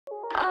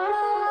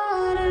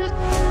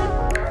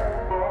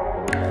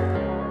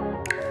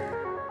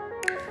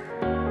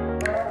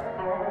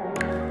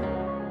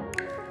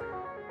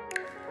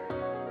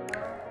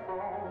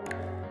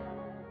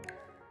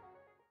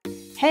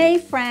Hey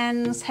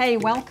friends, hey,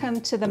 welcome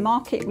to the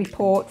market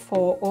report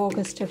for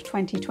August of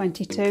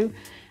 2022.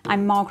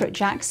 I'm Margaret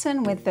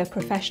Jackson with the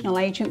Professional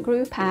Agent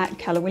Group at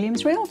Keller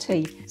Williams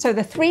Realty. So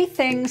the three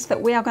things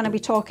that we are going to be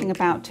talking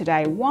about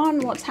today: one,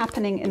 what's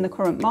happening in the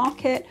current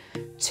market;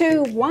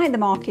 two, why the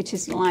market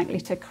is likely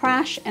to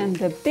crash; and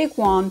the big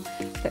one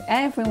that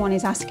everyone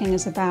is asking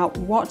us about,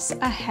 what's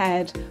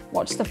ahead,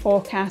 what's the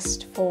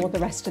forecast for the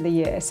rest of the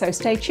year. So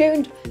stay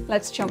tuned,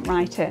 let's jump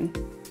right in.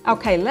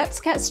 Okay,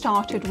 let's get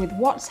started with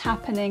what's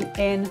happening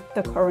in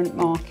the current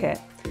market.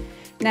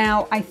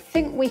 Now, I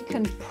think we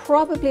can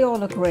probably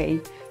all agree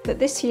that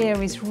this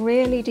year is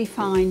really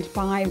defined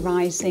by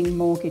rising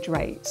mortgage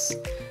rates.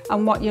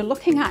 And what you're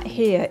looking at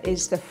here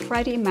is the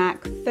Freddie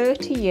Mac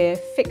 30-year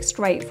fixed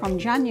rate from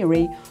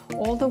January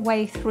all the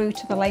way through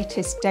to the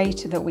latest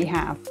data that we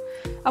have.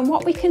 And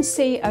what we can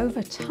see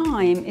over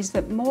time is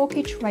that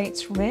mortgage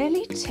rates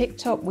really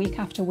ticked up week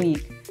after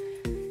week.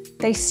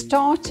 They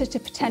started to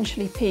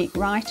potentially peak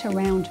right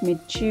around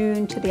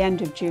mid-June to the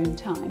end of June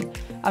time.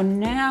 And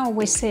now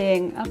we're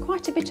seeing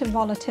quite a bit of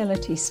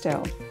volatility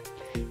still.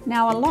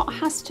 Now, a lot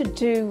has to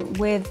do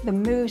with the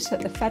moves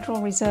that the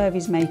Federal Reserve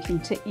is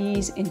making to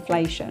ease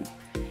inflation.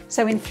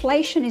 So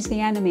inflation is the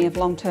enemy of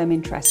long-term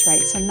interest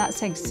rates, and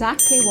that's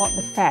exactly what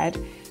the Fed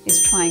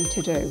is trying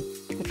to do.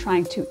 They're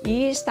trying to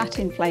ease that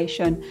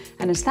inflation,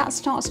 and as that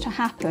starts to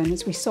happen,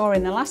 as we saw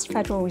in the last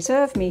Federal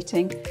Reserve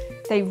meeting,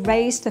 they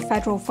raised the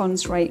federal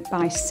funds rate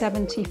by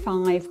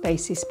 75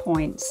 basis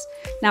points.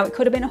 Now, it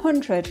could have been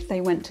 100,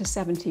 they went to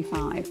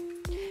 75.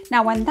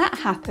 Now, when that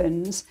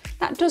happens,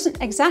 that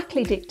doesn't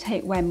exactly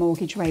dictate where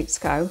mortgage rates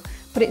go,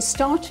 but it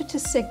started to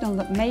signal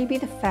that maybe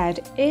the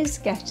Fed is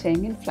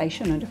getting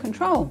inflation under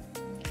control.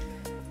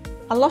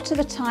 A lot of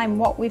the time,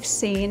 what we've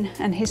seen,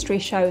 and history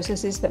shows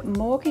us, is that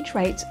mortgage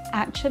rates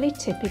actually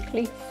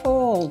typically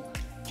fall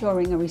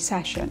during a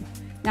recession.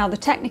 Now, the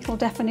technical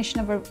definition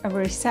of a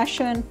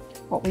recession,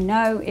 what we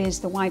know is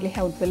the widely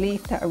held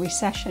belief that a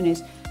recession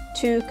is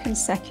 2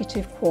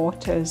 consecutive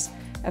quarters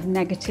of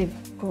negative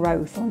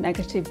growth or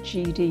negative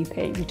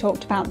GDP. We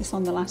talked about this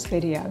on the last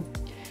video.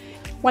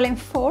 Well, in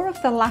 4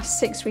 of the last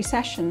 6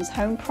 recessions,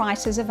 home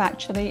prices have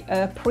actually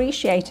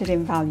appreciated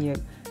in value.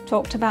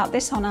 Talked about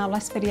this on our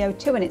last video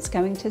too, and it's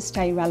going to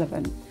stay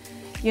relevant.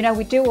 You know,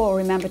 we do all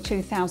remember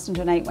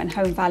 2008 when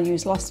home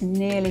values lost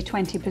nearly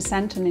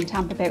 20%, and in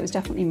Tampa Bay it was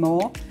definitely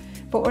more.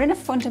 But we're in a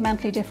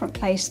fundamentally different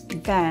place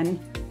then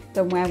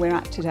than where we're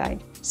at today.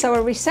 So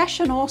a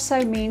recession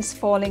also means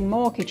falling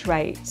mortgage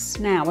rates.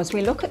 Now, as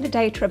we look at the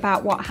data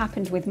about what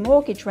happened with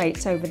mortgage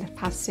rates over the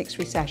past 6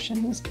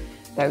 recessions,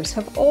 those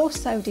have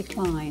also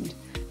declined.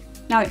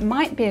 Now, it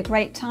might be a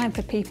great time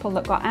for people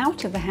that got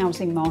out of the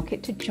housing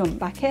market to jump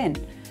back in.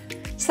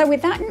 So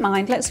with that in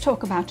mind, let's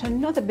talk about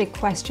another big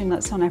question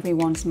that's on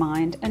everyone's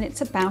mind, and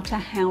it's about a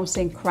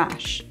housing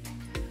crash.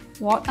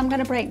 What I'm going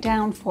to break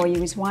down for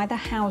you is why the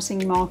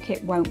housing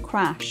market won't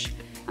crash.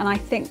 And I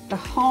think the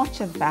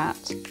heart of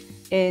that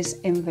is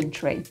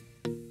inventory.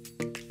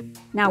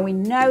 Now, we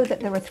know that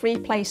there are 3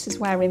 places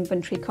where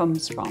inventory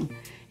comes from.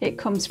 It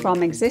comes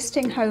from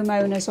existing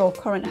homeowners or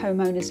current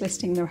homeowners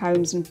listing their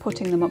homes and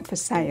putting them up for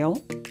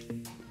sale.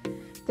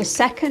 The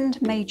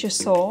second major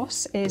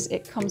source is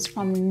it comes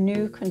from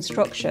new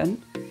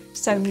construction,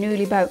 so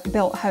newly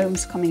built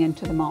homes coming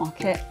into the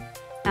market.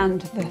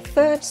 And the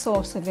third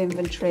source of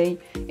inventory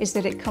is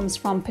that it comes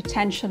from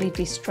potentially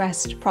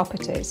distressed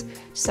properties,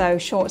 so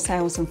short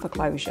sales and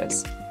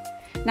foreclosures.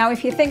 Now,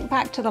 if you think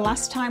back to the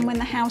last time when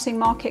the housing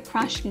market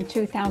crashed in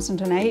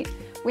 2008,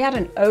 we had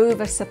an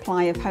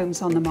oversupply of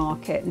homes on the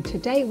market, and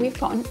today we've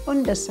got an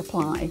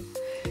undersupply.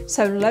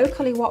 So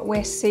locally what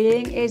we're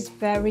seeing is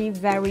very,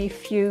 very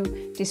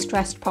few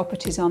distressed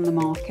properties on the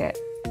market.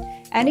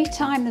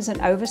 Anytime there's an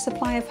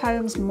oversupply of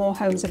homes, more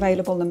homes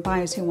available than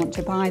buyers who want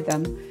to buy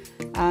them,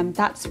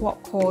 that's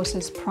what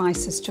causes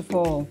prices to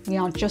fall. We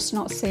are just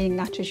not seeing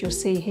that, as you'll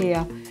see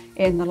here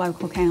in the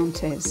local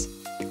counties.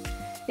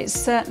 It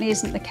certainly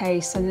isn't the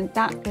case, and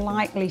that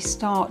likely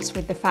starts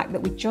with the fact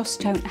that we just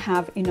don't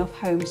have enough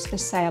homes for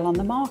sale on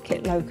the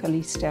market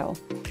locally still.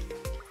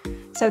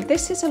 So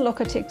this is a look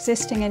at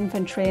existing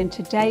inventory, and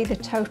today the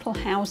total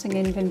housing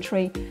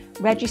inventory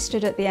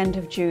registered at the end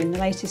of June, the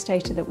latest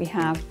data that we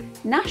have,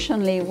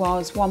 nationally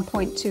was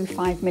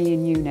 1.25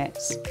 million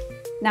units.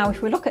 Now,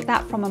 if we look at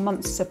that from a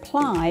month's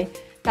supply,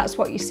 that's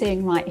what you're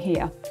seeing right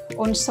here.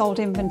 Unsold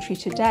inventory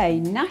today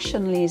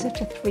nationally is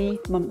at a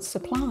 3-month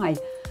supply.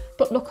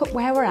 But look at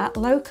where we're at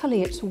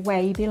locally, it's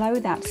way below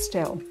that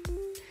still.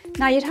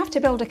 Now, you'd have to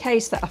build a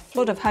case that a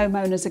flood of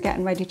homeowners are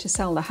getting ready to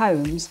sell their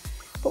homes,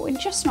 but we're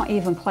just not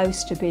even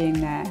close to being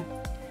there.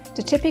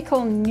 The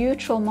typical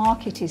neutral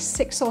market is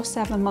 6 or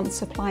 7 months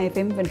supply of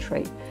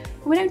inventory.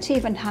 We don't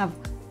even have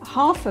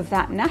half of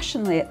that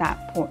nationally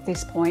at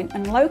this point,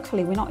 and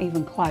locally we're not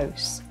even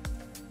close.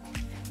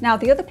 Now,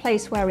 the other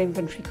place where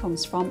inventory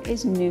comes from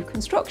is new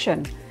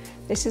construction.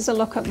 This is a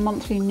look at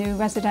monthly new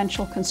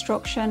residential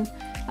construction,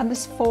 and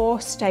there's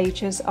 4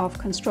 stages of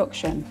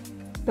construction.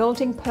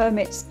 Building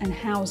permits and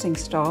housing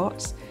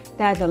starts,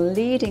 they're the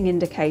leading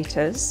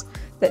indicators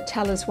that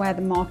tell us where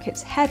the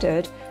market's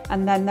headed,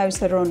 and then those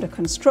that are under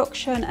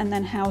construction, and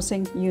then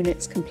housing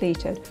units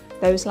completed.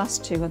 Those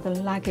last 2 are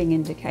the lagging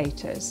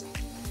indicators.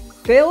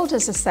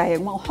 Builders are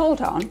saying, well,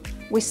 hold on,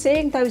 we're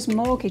seeing those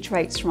mortgage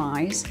rates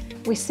rise,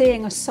 we're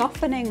seeing a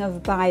softening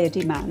of buyer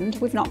demand,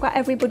 we've not got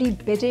everybody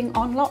bidding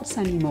on lots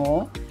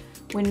anymore,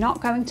 we're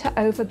not going to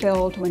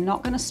overbuild, we're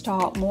not going to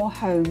start more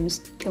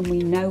homes than we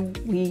know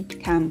we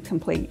can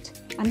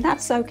complete. And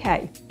that's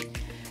okay.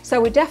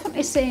 So we're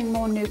definitely seeing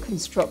more new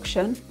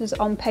construction. There's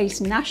on pace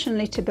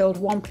nationally to build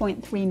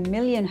 1.3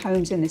 million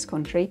homes in this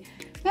country.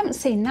 We haven't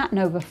seen that in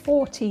over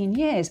 14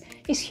 years.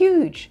 It's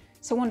huge.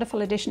 It's a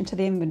wonderful addition to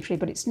the inventory,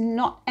 but it's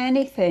not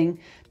anything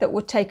that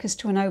would take us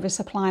to an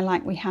oversupply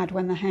like we had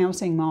when the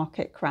housing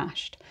market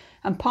crashed.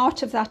 And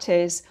part of that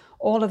is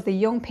all of the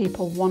young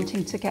people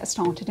wanting to get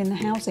started in the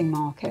housing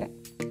market.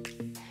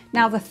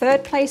 Now, the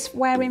third place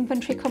where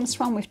inventory comes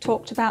from, we've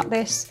talked about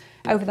this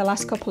over the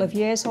last couple of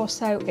years or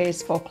so,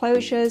 is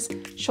foreclosures,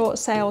 short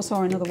sales,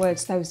 or in other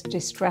words, those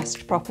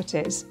distressed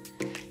properties.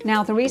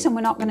 Now, the reason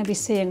we're not going to be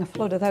seeing a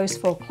flood of those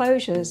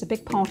foreclosures, a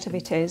big part of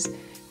it is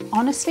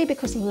honestly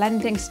because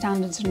lending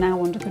standards are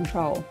now under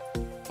control.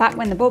 Back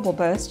when the bubble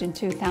burst in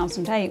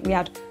 2008, we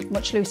had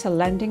much looser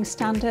lending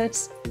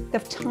standards.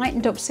 They've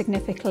tightened up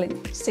significantly,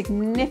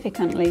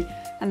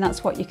 and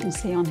that's what you can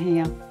see on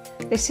here.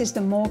 This is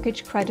the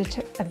Mortgage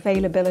Credit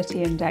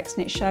Availability Index,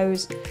 and it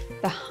shows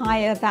the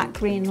higher that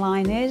green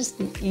line is,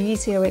 the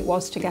easier it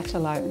was to get a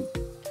loan.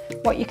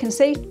 What you can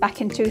see,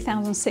 back in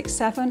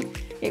 2006-07,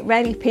 it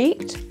really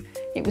peaked.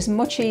 It was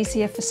much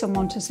easier for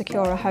someone to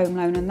secure a home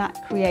loan, and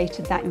that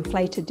created that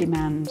inflated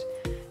demand.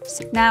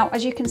 Now,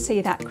 as you can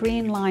see, that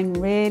green line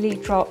really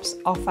drops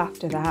off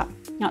after that.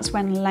 That's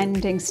when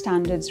lending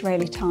standards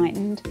really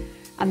tightened,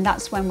 and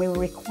that's when we were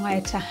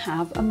required to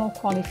have a more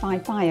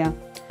qualified buyer.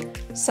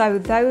 So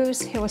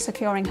those who are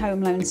securing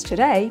home loans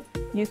today,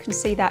 you can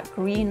see that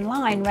green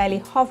line really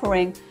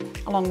hovering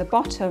along the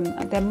bottom.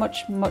 They're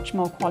much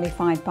more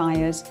qualified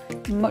buyers,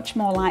 much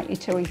more likely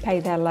to repay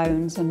their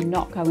loans and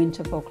not go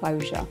into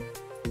foreclosure.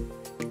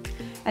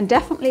 And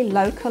definitely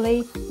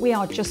locally, we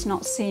are just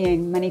not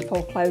seeing many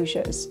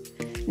foreclosures.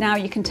 Now,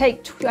 you can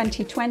take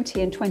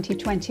 2020 and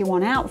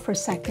 2021 out for a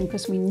second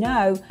because we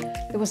know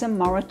there was a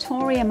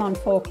moratorium on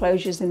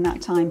foreclosures in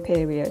that time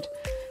period.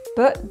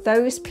 But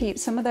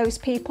some of those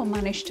people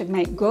managed to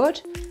make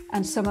good,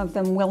 and some of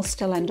them will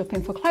still end up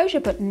in foreclosure,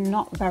 but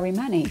not very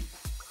many.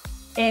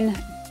 In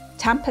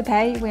Tampa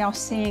Bay, we are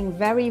seeing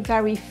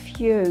very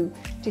few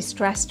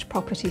distressed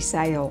property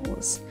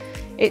sales.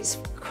 It's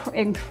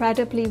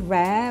incredibly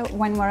rare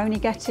when we're only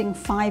getting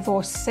 5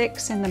 or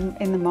 6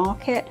 in the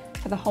market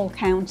for the whole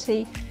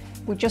county.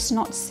 We're just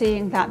not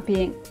seeing that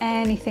being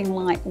anything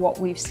like what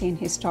we've seen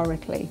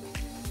historically.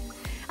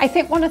 I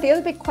think one of the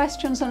other big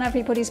questions on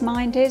everybody's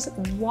mind is,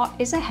 what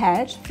is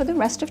ahead for the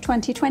rest of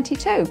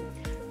 2022?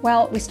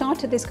 Well, we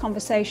started this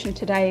conversation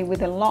today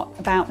with a lot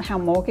about how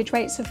mortgage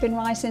rates have been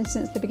rising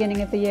since the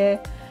beginning of the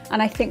year. And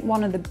I think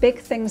one of the big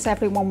things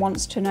everyone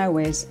wants to know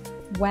is,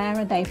 where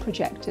are they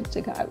projected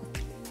to go?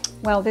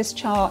 Well, this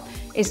chart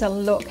is a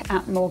look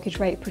at mortgage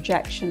rate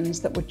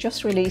projections that were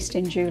just released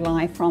in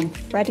July from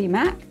Freddie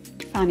Mac,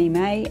 Fannie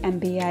Mae,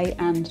 MBA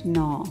and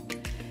NAR.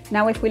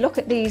 Now, if we look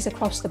at these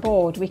across the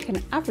board, we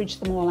can average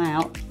them all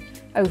out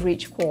over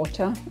each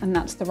quarter, and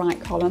that's the right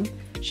column,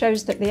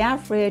 shows that the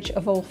average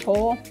of all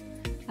 4.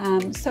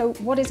 So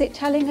what is it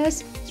telling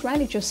us? It's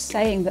really just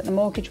saying that the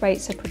mortgage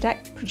rates are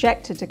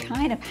projected to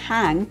kind of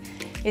hang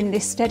in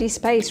this steady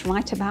space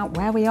right about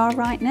where we are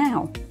right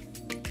now.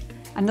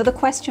 Another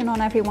question on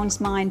everyone's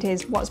mind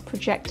is, what's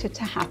projected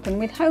to happen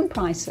with home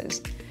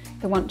prices?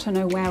 They want to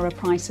know where a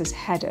price is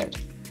headed.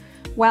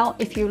 Well,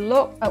 if you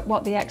look at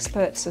what the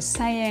experts are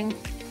saying,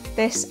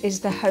 this is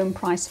the home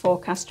price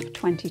forecast for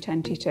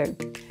 2022.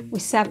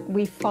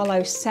 We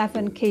follow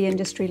 7 key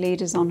industry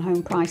leaders on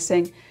home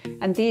pricing,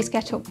 and these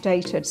get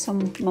updated,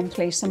 some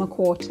monthly, some are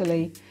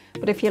quarterly.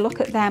 But if you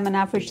look at them and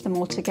average them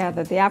all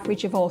together, the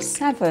average of all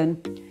 7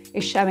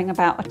 is showing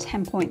about a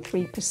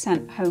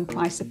 10.3% home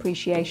price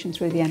appreciation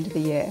through the end of the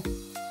year.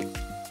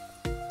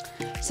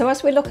 So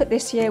as we look at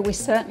this year, we're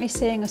certainly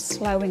seeing a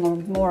slowing or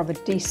more of a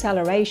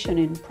deceleration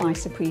in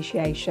price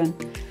appreciation.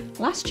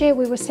 Last year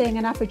we were seeing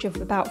an average of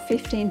about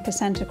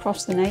 15%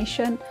 across the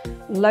nation.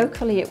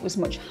 Locally it was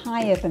much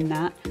higher than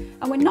that,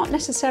 and we're not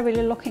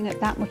necessarily looking at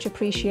that much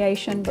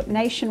appreciation, but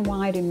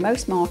nationwide in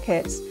most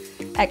markets,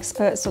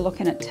 experts are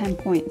looking at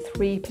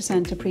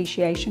 10.3%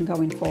 appreciation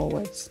going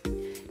forwards.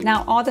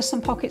 Now, are there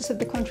some pockets of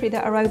the country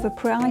that are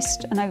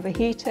overpriced and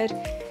overheated?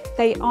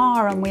 They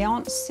are, and we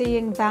aren't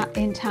seeing that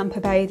in Tampa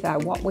Bay though.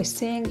 What we're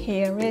seeing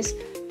here is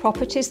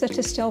properties that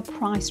are still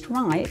priced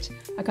right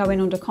are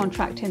going under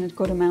contract in a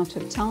good amount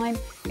of time.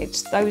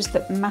 It's those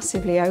that are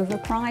massively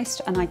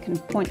overpriced, and I can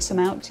point some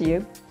out to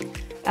you,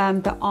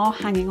 that are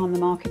hanging on the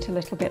market a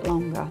little bit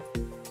longer.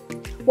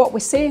 What we're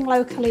seeing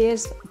locally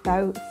is,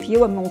 though,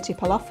 fewer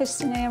multiple offer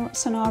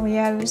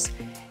scenarios.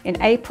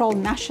 In April,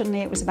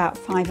 nationally, it was about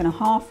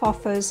 5.5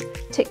 offers,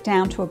 ticked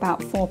down to about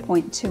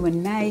 4.2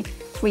 in May,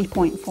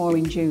 3.4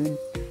 in June.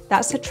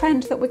 That's a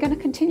trend that we're going to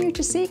continue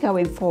to see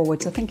going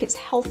forwards. I think it's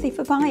healthy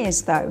for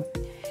buyers, though.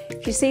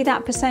 If you see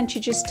that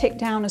percentages tick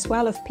down as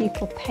well of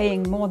people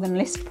paying more than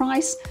list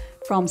price,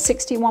 from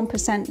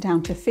 61%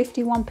 down to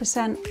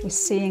 51%, we're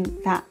seeing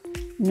that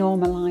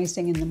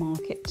normalising in the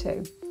market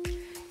too.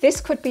 This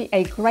could be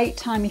a great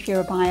time if you're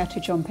a buyer to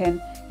jump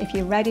in. If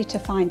you're ready to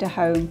find a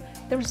home,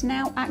 there is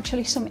now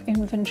actually some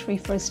inventory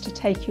for us to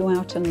take you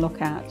out and look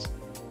at.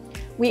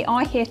 We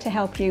are here to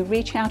help you.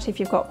 Reach out if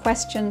you've got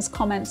questions,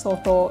 comments or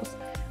thoughts.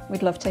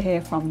 We'd love to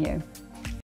hear from you.